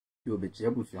You be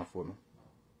cheerful your phone.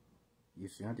 You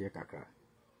see, dear Kaka,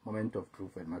 moment of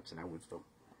truth and natural wisdom.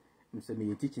 You say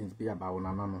me teachings be about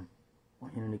Nanano or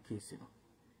in any case.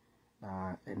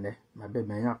 And my bed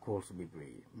may not call to be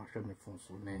brave. My family phone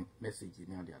so name message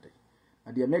in the other day.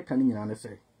 And the American in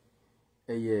say,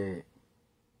 a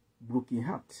broken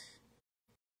heart.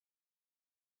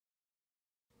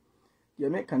 The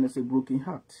American is a broken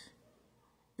heart.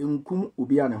 In kum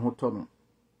ubian and hotono.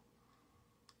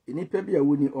 In a pebby a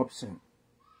winning option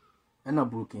and a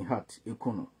broken heart,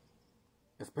 econo,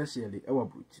 especially our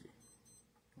brutally.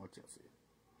 What you say?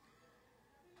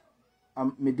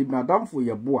 Me did madam for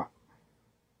Yeboah.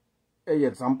 A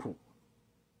example.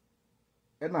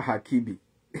 And a Hakimi.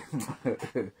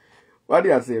 What do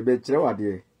you say, betcha? What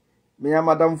dear? Me a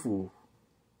madam for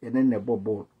and then a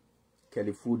bobo,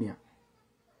 California.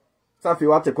 So, if you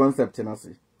want a concept,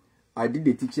 I did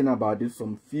a teaching about this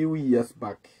some few years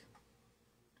back.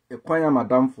 A choir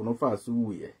madam for no fast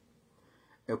woo.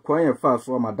 A choir fast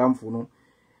for madam for no.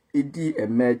 Idi a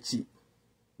merchi.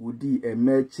 Woody a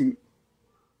merchi.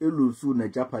 Elusu na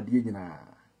japadi na.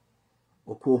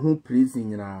 Oko hu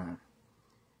prison na.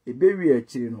 E bewi a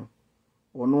chino.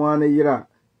 Ono ane yira.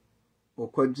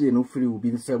 Okwaji no free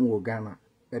ubi nsem wo Ghana.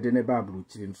 Edene bablu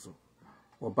chinso.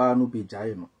 Oba no be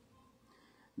jaino.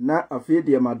 Na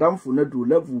afedi madam for na do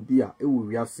level bia e wo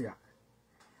wiase a.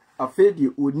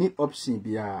 Afedi oni option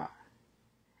bia.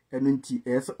 Enunti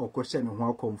ese okoshe ne ho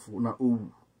akomfo na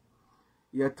owu.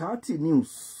 Ye 30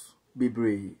 news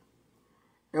bebre.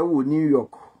 Ewo New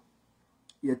York.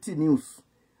 Ye ti news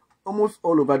almost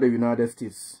all over the United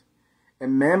States.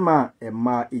 Emema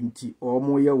ema inti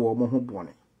omo ye wo mo ho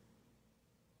bone.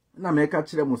 Na meka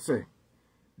kire mo say,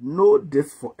 know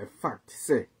this for a fact,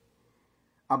 say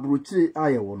abrochire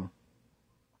aye wo no.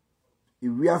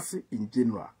 Ewiase in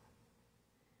general.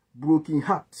 Broken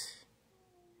heart.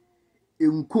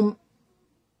 Enkum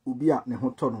ubia ne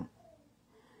hotono.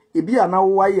 Ebia na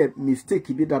waye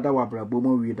mistake bi dada wa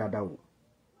brabomo wi dada wo.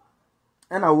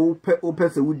 Ena wo pe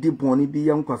se wo di boni bi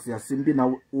yan kwase asem bi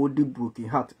na wo di broken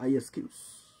heart aye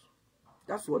excuse.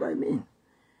 That's what I mean.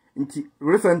 Nti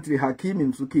recently Hakimi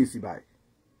nsu case by.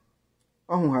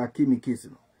 Ohun Hakimi case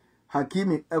no.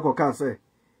 Hakimi ekoka say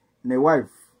ne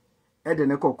wife e de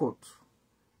ne court.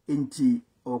 Nti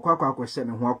okwakwa akwhye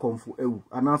ne ho akomfo ewu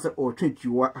anase o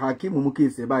twetwi Hakimi mu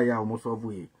case ba ya o mo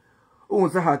solve yi. Ohun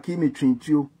say Hakimi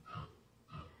twintio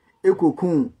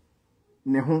ekokun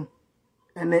ne ho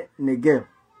ene ne girl.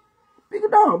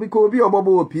 Big down because be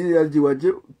obobo PSG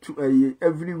waje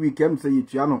every week am say you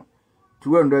no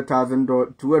 200,000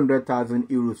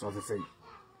 euros or say.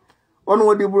 On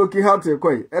what the broken heart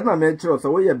ekoi e na me kire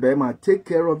so we ye be ma take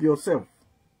care of yourself.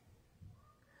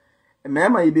 E me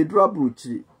ma ye be dura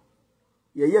bruchi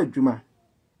ye adwuma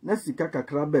na sika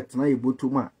kakra bet na ye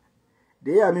botuma.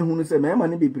 De ya me hunu se me ma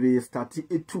ne bebre start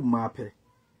etu mape.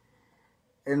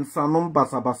 Ensanom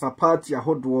basabasa party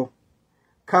ahodo.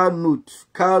 Car note,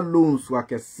 car loans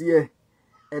wakesiye,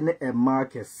 ene ema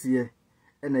kesiye,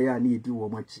 ene ya ni di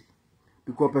womachi.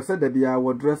 Because person de biya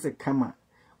wo dress kama,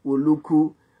 wo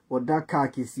luku, wo da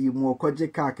car kesi, mo koje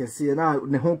car kesiye na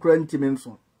ne ho kra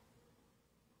ntimenso.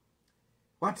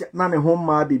 Wati na ne ho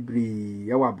ma bibri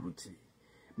ya wabruti.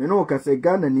 Me no ka se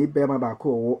Ghana ni be ma ba ko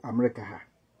wo America ha.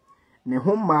 Ne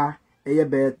ho ma eye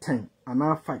be 10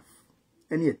 ana 5.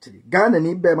 Ene etiri. Ghana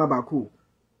ni be ma ba ko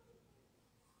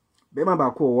Bema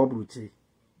bako wo abruchi.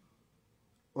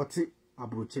 Oti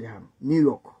abruchi ha New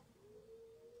York.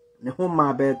 Ne ho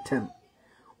ma be 10.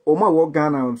 Oma wo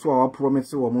Ghana nso a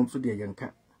promise wo mo nso de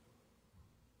yenka.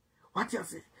 What you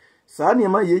say? Sa ne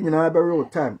ma ye nyina be real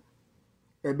time.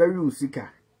 E be real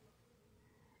sika.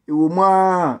 E wo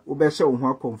ma wo be hye wo ho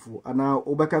akomfo ana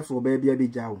wo be ka so be bia be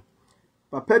jawo.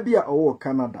 Papa bia owo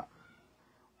Canada.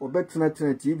 Obetena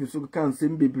TV so kan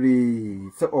sem bebre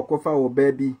se okofa wo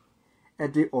ba bi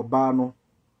ede oba no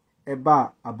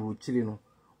eba abrochiri no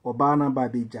oba na ba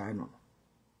be jai no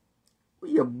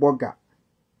uye boga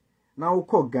na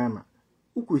ukọ Ghana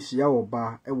ukohia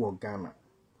oba ewo Ghana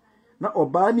na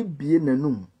oba ni bie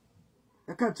nanum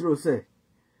aka kiro se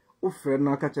ufre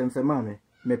na aka chense mame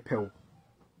mepew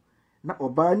na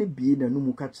oba ni bie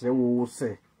nanum ka kire wo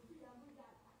se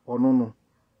ono no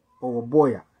owo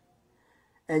boya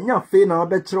enya fe na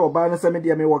obekire oba na se me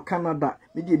de me wo Canada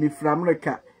me de me fri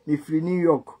America me free New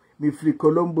York, me free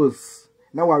Columbus,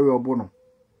 na wari obono.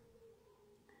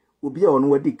 Obi a ono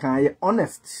wadi kan ye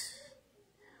honest.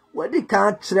 Wadi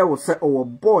kan kire wo se owo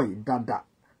boy dada.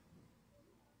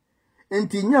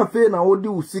 Enti nya fe na wodi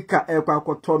usika ekwa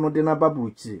akoto no de na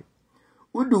babruchi.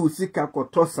 Wodi usika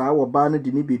akoto saa wo ba no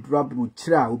de ni bedura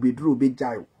bruchi a obeduru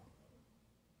obejayo.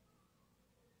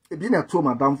 Ebi na to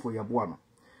madam for Yeboah no.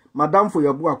 Madam for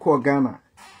Yeboah call Ghana.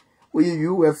 We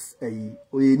US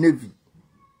we Navy.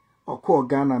 Or call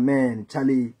Ghana man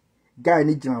Charlie guy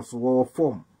ni jina war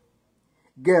form.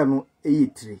 Girl no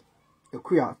tree.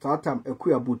 Ekuya tatam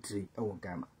ekuya butri ewo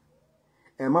Ghana.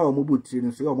 Ema omo butri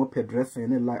no so omo pe dress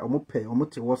ne like omo pe omo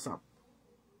te WhatsApp.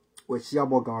 We shia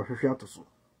boga ohwehwe atoso.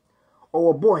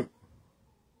 Owo boy.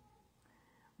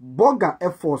 Boga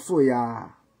effort so ya.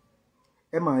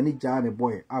 Ema ni ja ne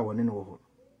boy a woni ne wo ho.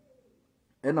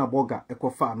 Ena boga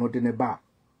ekofa no de ne ba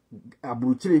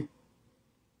abutri.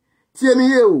 Tie mi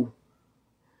ye o.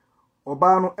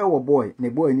 Oba no ewo boy ne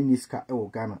boy ni niska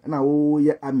ewo Ghana. Na wo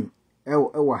ye ami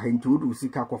ewo hantu du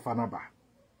sika kofa na ba.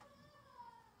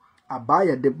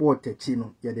 Abaya de bo techi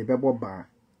no ye de bebo ba.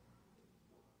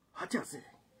 Hacha se.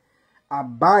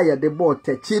 Abaya de bo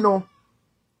techi no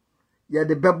ye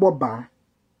de bebo ba.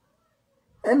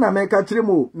 Ena me ka kire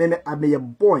mo me ame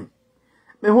boy.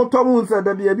 Me ho to mu se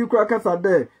da bia bi kura kasa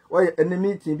de oye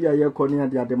enemy tin bia ye kɔ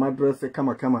ne ade madress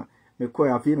kama me kɔ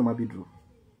ya fi no mabidru.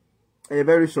 A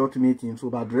very short meeting so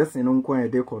ba dressing no nkɔ e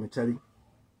de kɔ no chali.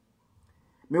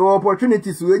 Me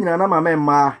opportunities we nyina na ma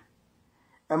ma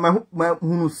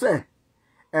hunu se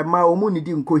e ma omu ni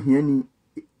di nkɔ hiani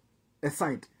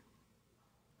aside.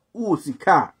 Wo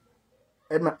sika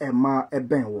e na e ma e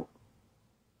ben wo.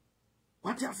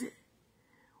 What you say?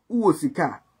 Wo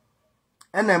sika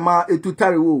ene ma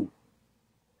etutare wo.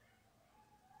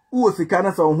 Wo sika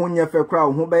na so ho nye fe kra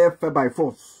ho be fe by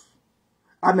force.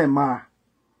 Amema.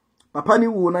 Papa ni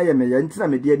wo na ye me ya ntina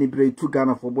me de ani bre tu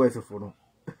Ghana for boys for no.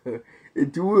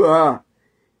 Etu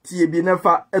tie bi na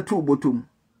fa etu botom.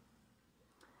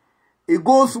 It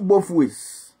goes both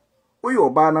ways. Oyo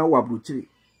oba na wa bruchiri.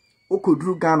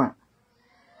 Okodru Ghana.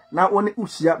 Na woni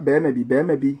uhia be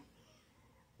ma bi.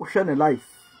 Wo hwe ne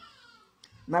life.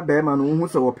 Na be ma no hu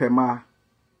se wo pema.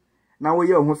 Na wo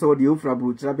ye hu se wo de ofra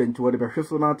bruchira benti wo de behwe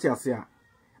so na ate ase a.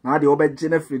 Na de wo be gye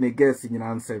na firi ne gas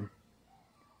nyina nsem.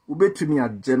 Ubetumi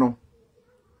agye no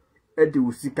edi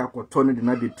usika kwoto no de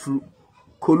na be true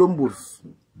Columbus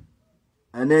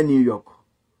and then New York.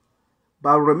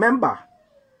 But remember,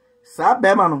 sa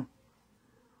bema no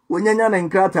wonyanya na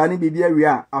nkrata ni bibia wi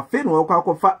a afi no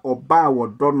akwakofa oba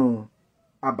wodo no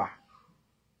aba.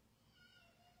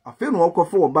 Afi no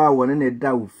akwakofa oba woni ne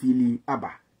da ofili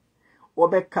aba.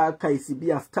 Obeka kai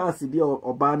sibia stars bia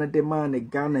oba na de ma ne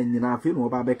Ghana nyina afi no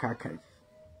oba beka kai.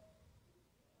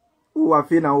 Uwa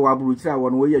fina uwa bruchira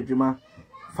wano we juma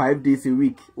 5 days a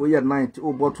week. We night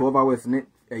o bought 12 hours ne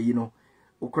you know.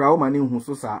 Ukra o mani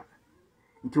hunso sa.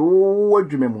 Nti wo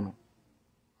dwume mu no.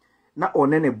 Na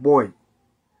onene boy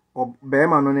o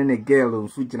bema no ne girl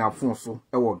nso gina fon so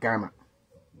e wo Ghana.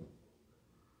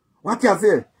 What you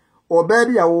say? O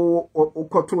baby ya wo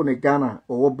koto ne Ghana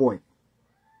o wo boy.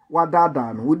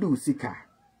 Wadada no wodi usika.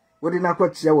 Wodi na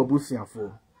kwachia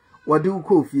wabusuafo. Wodi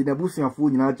ukofi na busuafo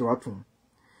nyina agye watom.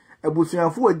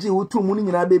 Abusuafo agi wotu mu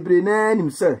nyina bebre na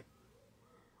nim se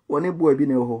woni boy bi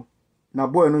ne ho na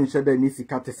boy no nhye da ni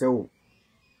sika te se wo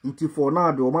nti for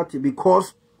now do mate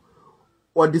because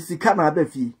o de sika na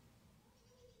abafi.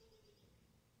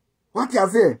 What you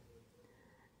say?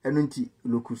 Enu nti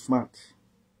look smart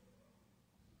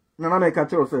na me ka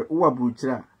tell say wo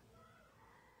abruchira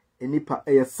enipa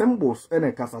eye symbols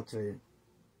ene kasa kire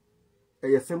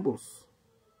eye symbols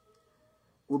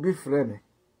obi frame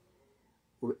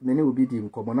many will be dim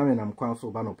common and I'm quite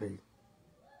so banopay.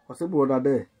 Was a brother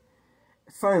there.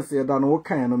 Science said, I know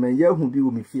kind of man, ye who be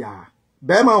with me fear.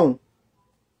 Bema,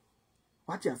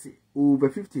 what you say? Over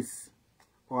 50s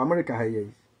or America, hey,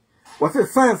 was a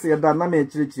science said that Name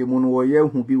Church moon or ye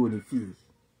who be with me fear.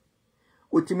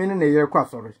 What you mean in a year quite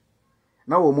sorry.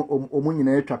 Now, omun in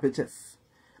a pictures.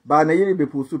 But a year be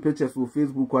pursued pictures with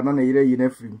Facebook or none a year in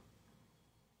every.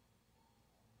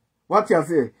 What you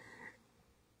say?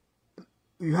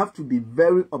 You have to be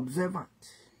very observant.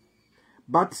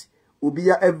 But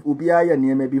ubiya ya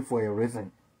nieme be for a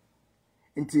reason.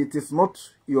 And it is not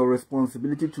your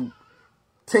responsibility to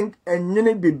think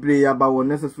and be brave about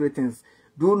unnecessary things.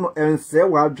 Do not and say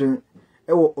wildren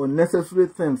unnecessary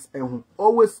things and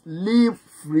always live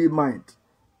free mind.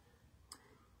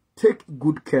 Take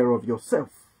good care of yourself.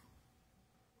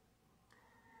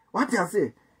 What you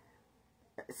say?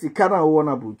 Sikana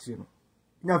wona buchino.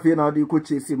 Nyafe na di ko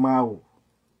chesi mawo.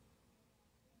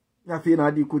 Na fi na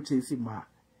di ko chesi ma.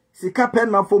 Sika pe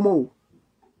na fomo.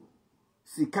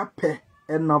 Sika pe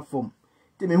na fom.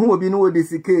 Ti me hu obi no de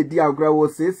sika edi agra wo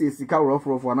sesi sika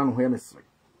rofrofo na no ho emesre.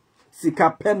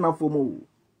 Sika pe na fomo.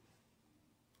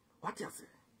 What you say?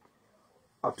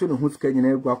 Ato no hu sika nyina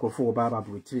egu akofo oba ba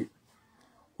brochi.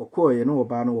 Okoye no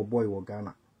oba no boy wo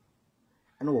Ghana.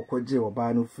 ana wokɔgye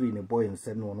oba no free ne boy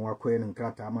nsɛm no no akɔɛ ne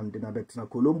nkrata amande na betena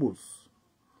Columbus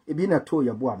ebi na to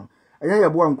Yeboah no anya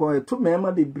Yeboah nko to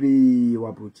mema bebree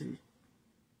wabrochiri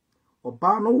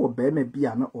oba no wo be ma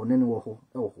bia na one ne wo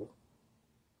ho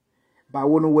ba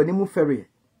wo no wani mu fere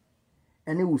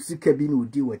ene wo sika bi na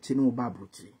odi wachi ne wo ba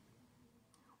abrochiri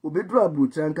obedru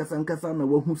abrochiri nkasa na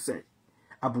wahu sɛ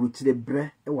abrochiri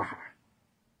bre wa ha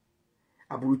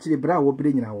abrochiri bre a wo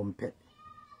bre nyina wo mpɛ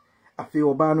afi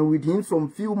oba no within some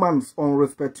few months on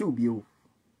respect to bio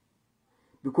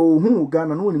because who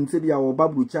Ghana no nim se bia oba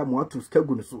abrochiri mo ato sika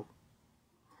gu ne so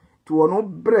to ono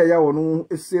bre ya ono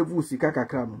save sika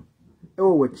kakra no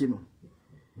ewo wachi no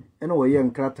ene wo ye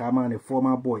nkrata ama ne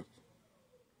former boy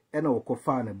ene wo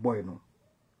kofa ne boy no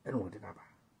ene wo de naba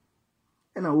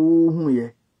ena wo hu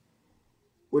ye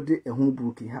wo de ehun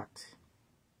broken heart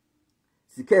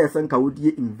sika yesanka wo die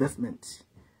investment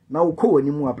na wo ko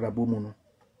wani mu abrabo mu no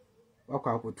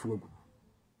wakwa akoto agu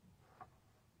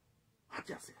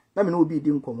hajase na me no obi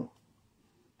di nkomo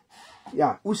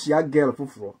ya ushia girl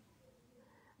foforo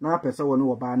na pesa wo ne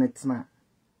wo ba ne tena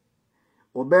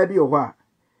oba bi ho a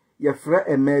ye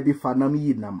frɛ ema bi fanam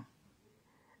yinam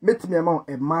metime ma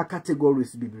ema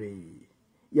categories bibre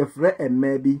ye frɛ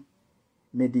ema bi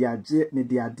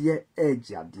mediade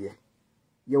egiade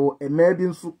ye wo ema bi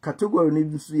nso category ni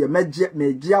nso ye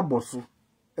meji aboso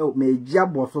meji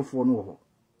aboso fo no ho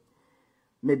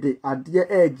mede ade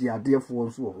egiade fo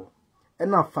nso ho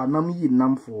ena fanam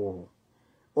yinam fo ho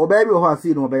oba bi ho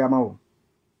asi no oba ya ma wo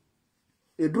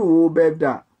edu wo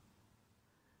beda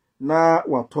na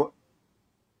wato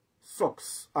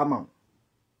socks amount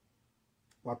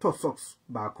wato socks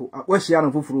baako wahia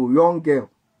na foforo young girl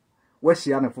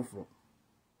wahia na foforo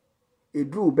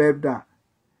edu birthday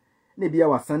ne bia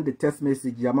wa send the text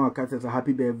message ya ma ka say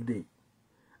happy birthday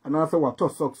ana say wato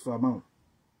socks amount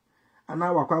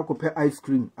ana wakwa akopɛ ice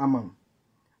cream amount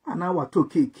ana wato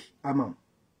cake amount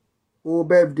o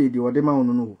birthday di ode ma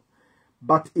onu no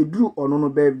but edu ono no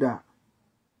birthday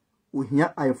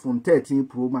ohia iPhone 13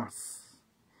 Pro Max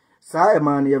saa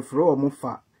ema ne yefro o mo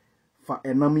fa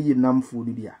enam yi namfo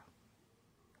ni bia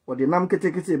ode nam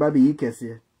ketekete ba be yi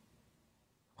kese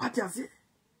wati ase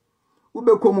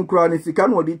ube komu kura ni sika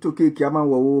no ode to cake ama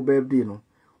wo birthday no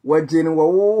waje ni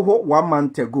wo ho 1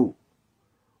 month ago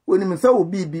oni mi sa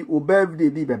obi bi o birthday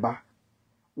bi beba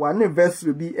wa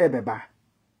anniversary bi beba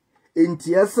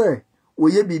enti ese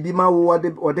oye bibi ma wo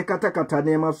ode katakata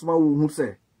na ma soma wo hu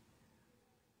se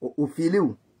o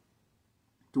feel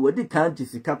to wadi kanji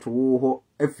sika to wo ho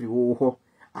afri wo ho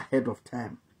ahead of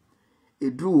time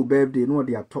edru birthday no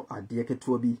de ato ade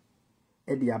keto bi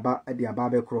e de aba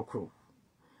be krokro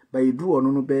ba edru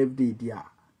ono no birthday dia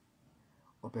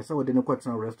opesa wode ne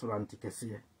kwatena restaurant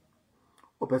kese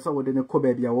opesa wode ne ko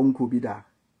ba bia wonko bi da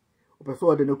opesa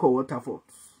wode ne ko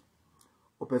waterfalls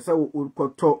opesa wo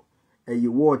koto eyi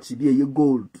watch bi eyi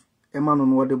gold e ma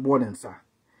no wode bodensa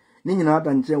ni nyina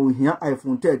ada nche wo hia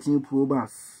iPhone 13 Pro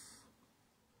Max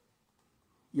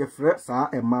ye frɛ saa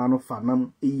ema no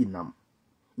fanam eyinam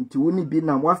nti woni bi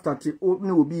na wa start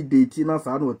ni obi date na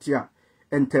saa no tia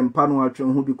entempa no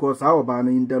atwe ho because how ba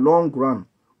no in the long run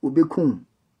obekun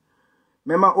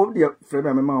mema of the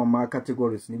frɛ mema o ma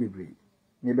categories ni bebre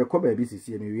ni be ko ba bi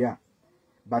sisi me wi a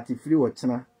but free wo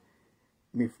chena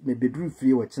me bedru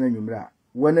free wo chena nwumra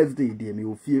Wednesday dey me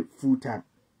ofie full time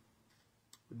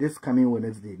this coming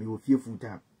Wednesday me ofie full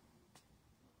time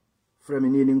frɛ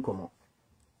me ni nkomo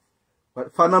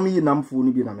but fanam yi namfo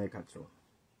ni bi na meka tro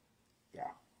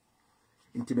yeah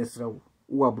intimesra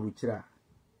wo abruchira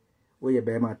wo ye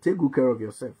be ma take good care of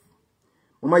yourself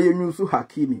mama yenyu su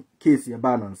Hakimi case ye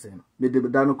ba nanse no me de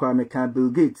da no kwa me kan Bill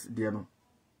Gates de no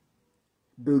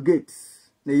Bill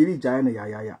Gates na yiri jaya na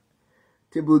ya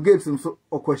te Bill Gates nso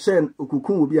okoshen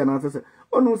okukun obi ana sese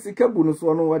onu sika bu no so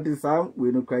onu wade saa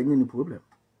we no kwa nyi problem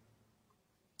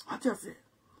ajase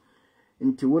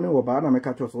nti woni wo ba na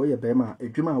meka cho so ye be ma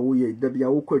adwuma wo ye da bia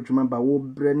wo kwa adwuma ba wo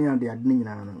bre ne ade ade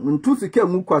nyina no ntu sika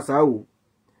mu kwa saa wo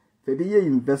fe bi ye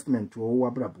investment wo wo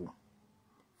abrabo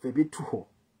fe bi tu ho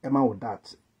e ma wo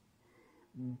that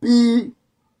be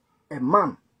a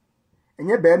man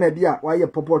enye be na bia wa ye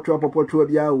popotwa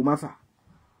bia wo masa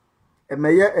e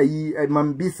meye ayi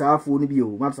man bi saafo ni bi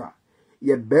wo masa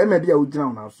ye be na bia wo gina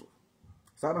wo na so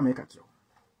saa na meka cho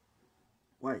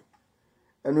why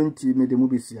enu nti me de mu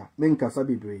besia me nkasa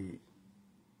bebre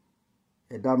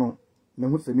eda no me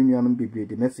hu se me nuanom bebre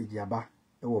de message aba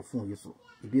e wo phone yi so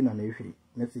ebi na ehwe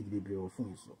message bebre wo phone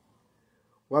yi so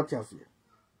what you say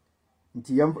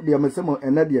nti yam de amesemo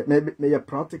ena de me ye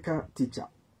practical teacher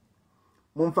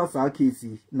momfa saa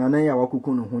case na nan ya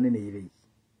wakuku no ho ne yire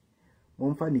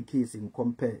momfa ni case in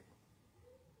compare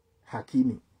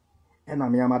Hakimi and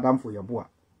I'm madam for Yeboah.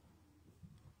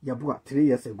 Yeboah 3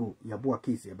 years ago, Yeboah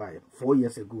case by 4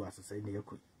 years ago, as I say near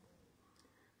Queen.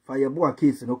 For Yeboah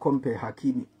case, no compare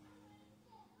Hakimi.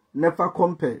 Never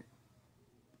compare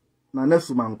na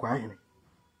Sumankwaahene.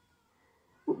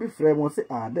 Obi frɛ mo se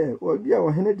ade obi a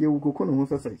wo hene de wo kokon ho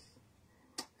sesai.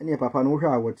 Ene papa no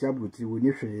hwa a wo tia bruti wo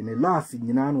ni hwe ne last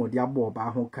nyina na wo de abo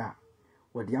ba ho ka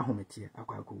wo de ahomete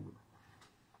akwa wu.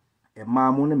 E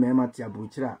ma mo ne mema tia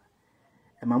bruchira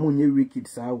e ma mo nye wicked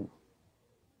saa wo.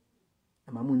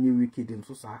 E ma mo nye wicked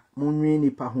nso saa. Mo nwe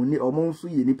nipa ho ni o mo nso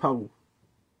ye nipa wo.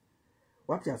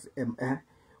 What just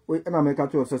we na make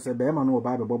to sese be ma no wo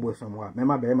ba be bobo somwa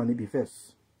mema be ma ni be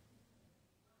first.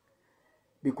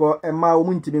 Because Emma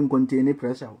won't contain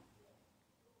pressure.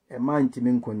 Emma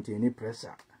intimate contain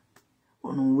pressure.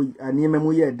 Oh no, we a name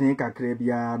we a drink a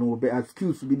crabia no be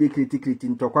excuse be critically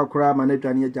into quackra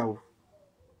manager near Jow.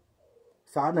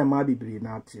 Sana ma be brain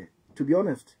out here. To be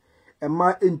honest,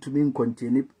 Emma intimate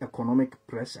contain economic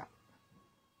pressure.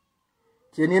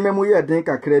 Tieneme we a drink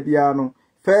a crabiano,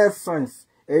 first signs,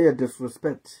 a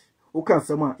disrespect. O can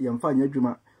sama yamfanya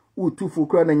juma, u two for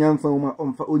cran and young foma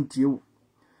on for own you.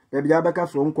 Baby abeka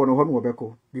from kono hon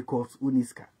wobeko because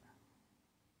uniska.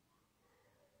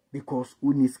 Because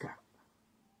uniska.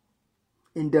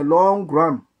 In the long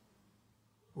run,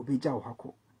 obija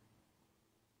ohako.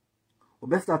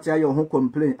 Obesta tia your home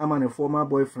complain I'm a former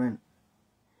boyfriend.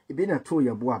 E be na to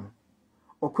Yeboah no.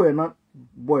 Okwe na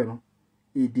boy no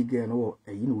e dige no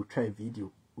e yi no try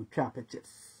video, we try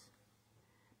pictures.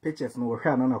 Pictures no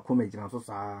hwa na na comedy na so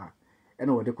saa. E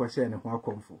na wo de ko share ne ho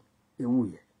akomfo. E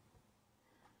wuye.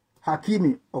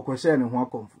 Hakimi okoshe ne ho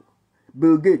akomfo.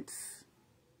 Bill Gates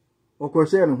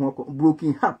okoshe ne ho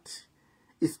broken heart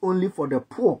is only for the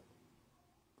poor.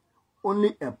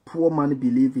 Only a poor man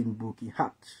believe in broken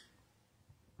heart.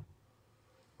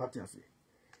 What you say?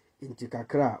 Inti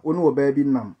kakra onu obabi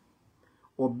nam.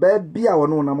 Obabi a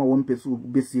wono nam a won pesu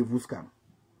be save scam.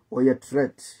 Or ye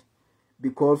threat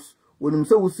because when him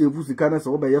say we save sika na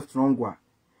so be stronger.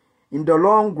 In the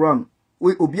long run,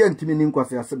 we obi antimi nin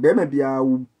kwase ase be ma bia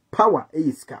power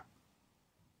sika.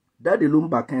 Daddy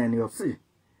lumba kan you see.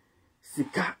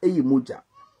 Sika moja.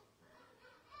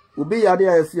 Obi yade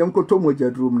ayese yankoto moja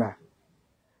drum na.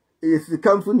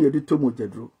 Sika nso ne yede to moja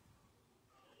drum.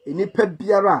 Enipa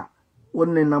biara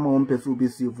wonne na ma won peso be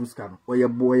si vuska no. Oye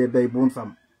boye dai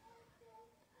bonsam.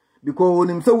 Because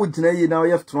wonim se wugina yi na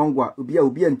oye stronger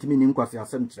obi antimi nin kwase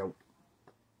asem kirewo.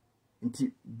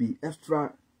 Nti be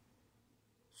extra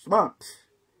smart.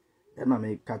 Ena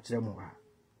me ka kire mo ha.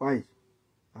 Why?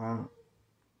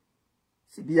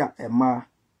 Sibia Emma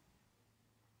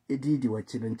Edidi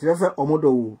wachino ntirese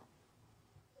omodo wo.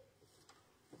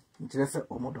 Ntirese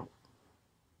omodo.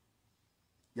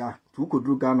 Ya, tu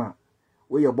kodru Ghana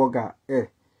we your boga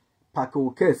pack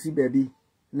okay si baby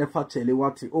nefa chele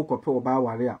wati okope oba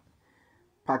ware a.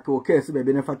 Pack okay si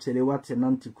baby nefa chele wati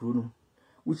nanti kru no.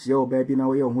 Uchi ya baby na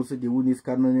we ho so de wuni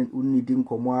ska no unidi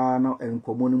nkomo a na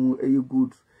enkomo no mu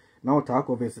good. Na ota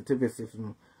conversative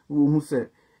no. Uhu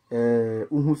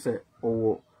se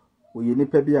owo oye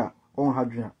nipa bia on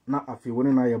hadwea na afi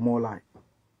woni na ye more like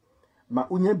ma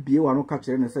unya bie wa no ka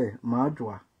kire ne se ma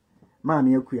adwoa ma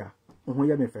me akua ho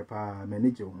ye me fepa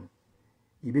manage ho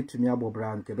ibetumi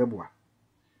abobra nke beboa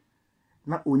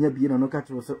na unya bie na no ka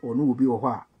kire se onu obi wo ho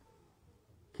a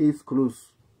case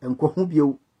close enko ho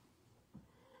bie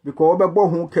because obebo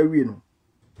ho kawie no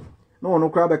na wono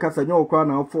kra be kasa nya okra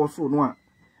na force no a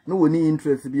na woni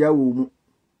interest bia wo mu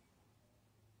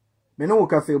meno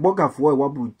kase bogafo e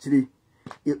wabuchire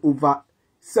over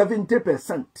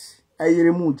 70%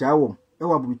 ayere mu jawo e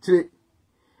wabuchire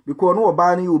because no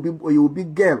oba ni obi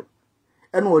girl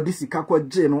e no odi sika kwa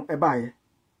je no e baaye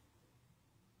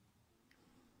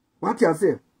what you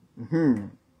say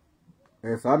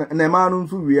sa na ma no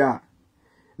nso wi a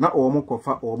na omo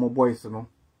kofa omo boys no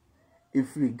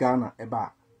ifri Ghana e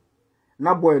ba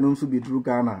na boy no nso bidru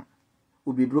Ghana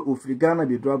obidru ofri Ghana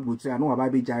bidru abuchire no oba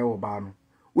be jaye oba no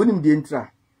wonim die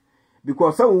ntra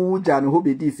because wo uja ne ho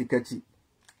be di sikachi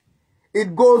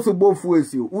it goes both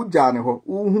ways you uja ne ho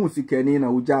uhu sikani na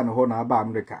uja ne ho na aba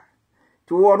America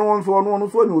to wono so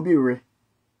ne obi we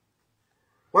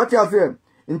what you say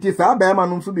nti sa ba ma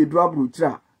no so be dru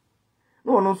abruchira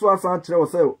no wono so asan kire wo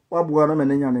say waboa na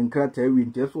menanya ne nkrata wi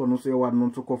nti so wono so ye wa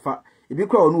no so kofa ebi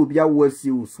kwa wono obi awo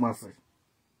asi usmase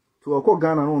to okọ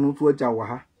Ghana no wono so aja wa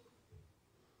ha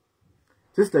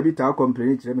sister bi ta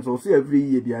complain kire me so every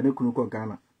year bia ne kunu ko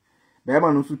Ghana be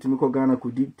ma no so timi ko Ghana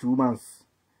kodi 2 months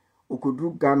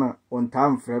okodru Ghana on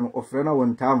time frɛ no ofrɛ na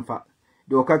on time fa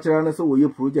de okachira na so woye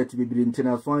project bibiri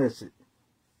ntina so ayehye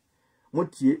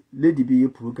motie lady be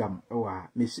program ewa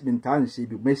me ntan hye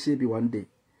bi me hye bi one day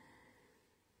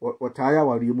wotaya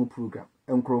wari mu program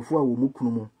enkrofo a wo mu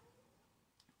kunu mu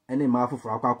ene ma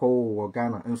afoforo akwakọ wo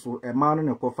Ghana nso ema no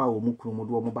ne kofa wo mu kunu mu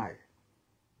do mo bae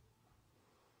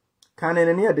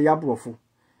kanene ne de yabrofo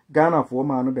Ghana fo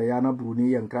ma no be ya na buru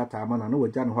ni ye nkrata ama na no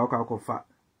wagya ne ho akwakofa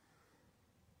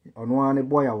ono ane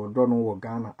boy a wodo no wo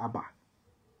Ghana aba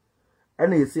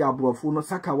ene esi abrofo no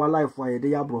sakawa life wa ye de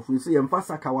yabrofo esi ye mfa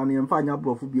sakawa ne mfa anya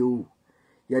abrofo bi o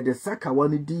ye de sakawa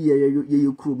ne di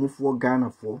ye kuro mu fo Ghana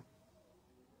fo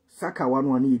sakawa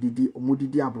no ane yedidi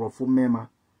omudidi abrofo mema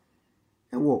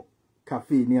ewo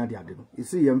cafe ni ade no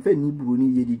esi ye mfa ni buru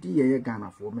ni yedidi ye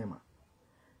Ghana fo mema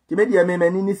timedi ya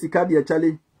memani ni sika de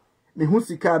chale me hu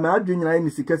sika ma adwunyina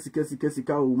ni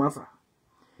sika o masa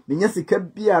me nya sika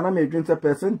bia na me dwunta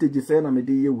percentage se na me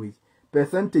de ye we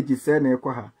percentage se na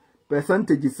ekwa ha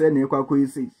percentage se na ekwa ko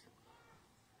yisi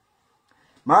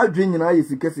ma adwunyina yi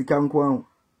sika nko an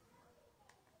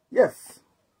yes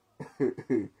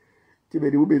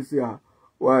timedi wo be say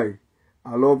why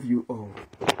I love you all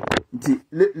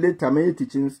later me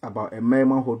teachings about a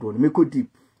mema hodon me ko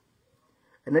deep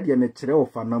ene de me kire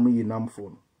ofa nam yi namfo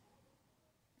no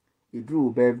idru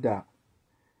birthday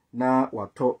na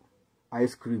wato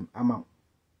ice cream ama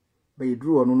be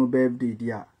idru ono no birthday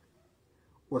dia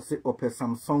wose ope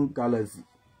Samsung Galaxy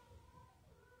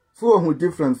so ohu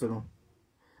difference no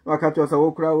wakato sa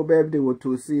wo kura wo birthday wo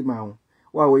to see ma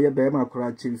wo ye be ma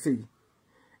kura chiri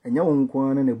enya wo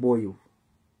nko na ne boy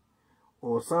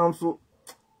o Samsung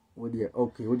wo dia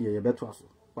okay wo dia ye beto aso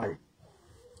bye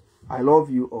I love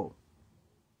you all.